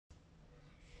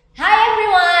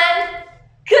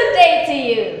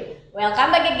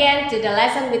Welcome back again to the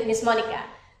lesson with Miss Monica.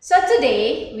 So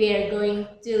today we are going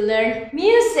to learn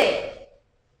music.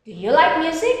 Do you like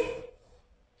music?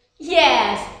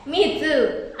 Yes, me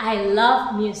too. I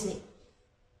love music.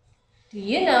 Do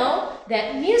you know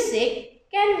that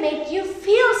music can make you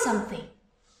feel something?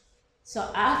 So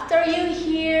after you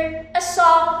hear a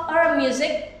song or a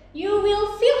music, you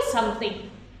will feel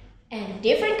something. And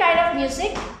different kind of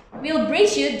music will bring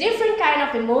you different kind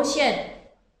of emotion.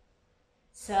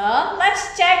 So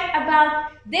let's check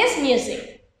about this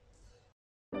music.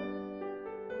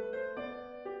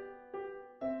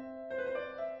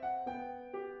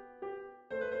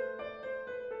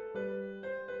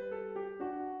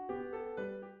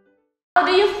 How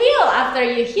do you feel after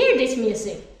you hear this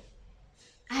music?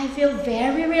 I feel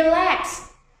very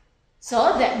relaxed.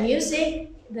 So that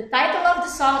music, the title of the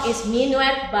song is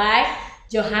Menuet by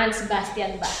Johann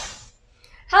Sebastian Bach.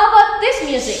 How about this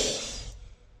music?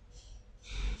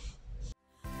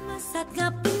 Masat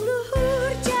ngapung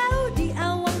luhur jauh di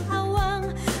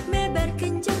awang-awang, mebar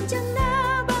kencang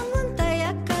na bangun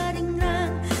tayak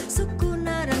karingrang, suku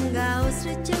naranggaus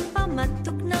receng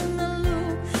pamatuk nang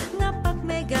ngelu, ngapak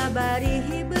mega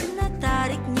barihi berna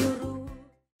tarik nyuruh.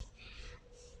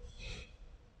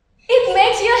 It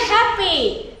makes you happy.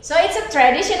 So it's a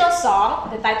traditional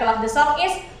song. The title of the song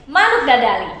is Manuk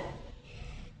Dadali.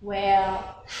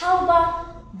 Well, how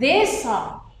about this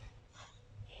song?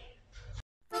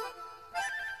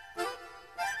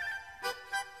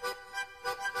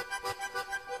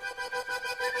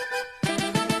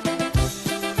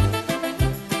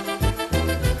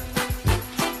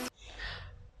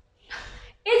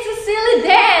 It's a silly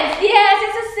dance. Yes,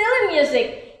 it's a silly music.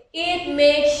 It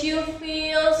makes you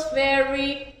feel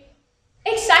very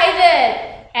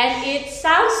excited and it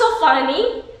sounds so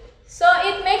funny, so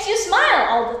it makes you smile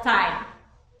all the time.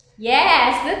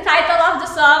 Yes, the title of the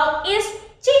song is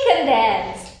Chicken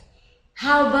Dance.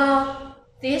 How about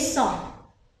this song?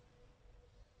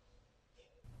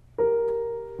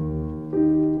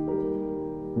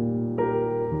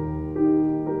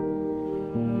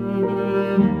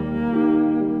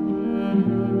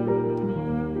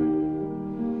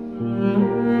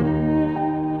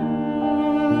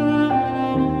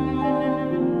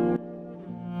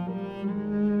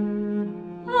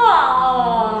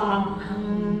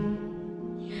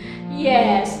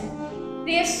 Yes,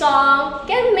 this song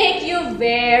can make you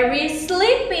very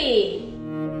sleepy.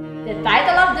 The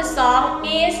title of the song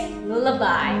is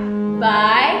Lullaby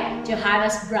by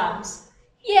Johannes Brahms.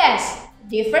 Yes,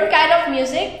 different kind of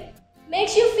music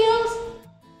makes you feel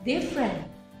different.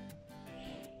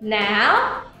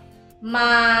 Now,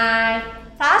 my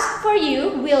task for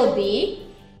you will be,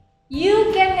 you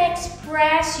can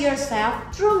express yourself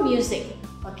through music,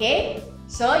 okay?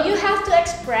 So you have to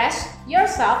express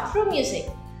yourself through music.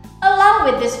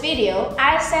 Along with this video,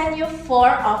 I sent you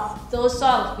 4 of those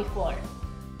songs before.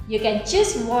 You can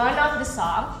choose one of the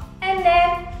songs and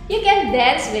then you can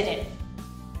dance with it.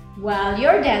 While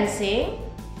you're dancing,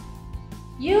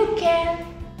 you can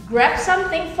grab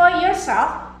something for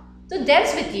yourself to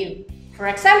dance with you. For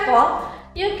example,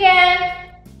 you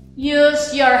can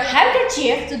use your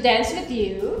handkerchief to dance with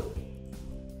you,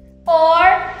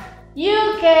 or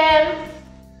you can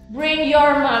bring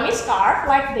your mommy scarf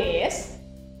like this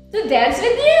to dance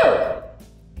with you.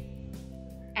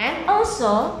 And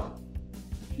also,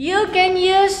 you can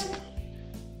use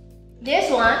this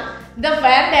one, the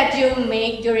fan that you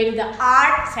make during the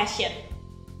art session.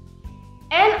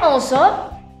 And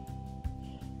also,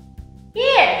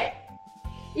 here,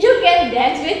 you can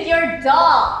dance with your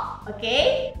doll,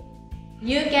 okay?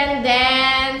 You can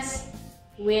dance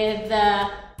with the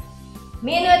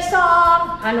Menuet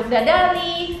song, Manuk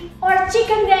Dadali, or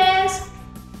Chicken Dance,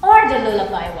 or the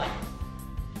Lullaby one.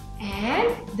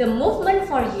 And the movement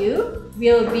for you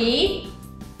will be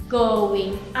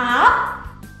going up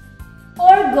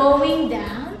or going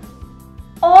down,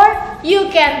 or you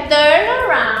can turn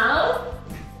around,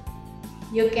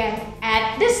 you can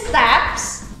add the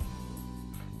steps,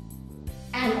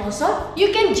 and also you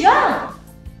can jump.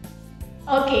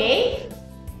 Okay?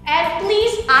 And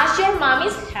please ask your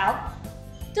mommy's help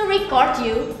to record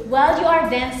you while you are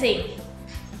dancing.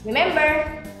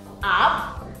 Remember,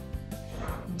 up,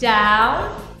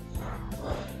 down,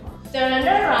 turn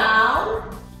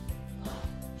around,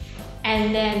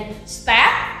 and then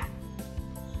step,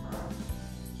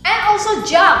 and also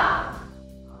jump.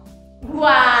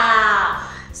 Wow!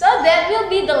 So that will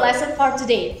be the lesson for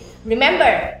today.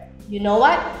 Remember, you know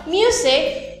what?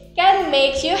 Music can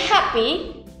make you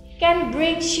happy, can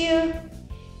bring you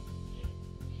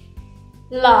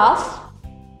laugh,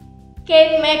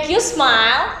 can make you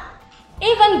smile,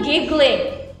 even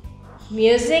giggling.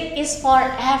 Music is for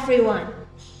everyone.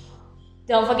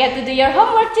 Don't forget to do your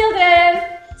homework, children.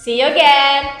 See you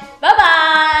again.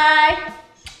 Bye-bye.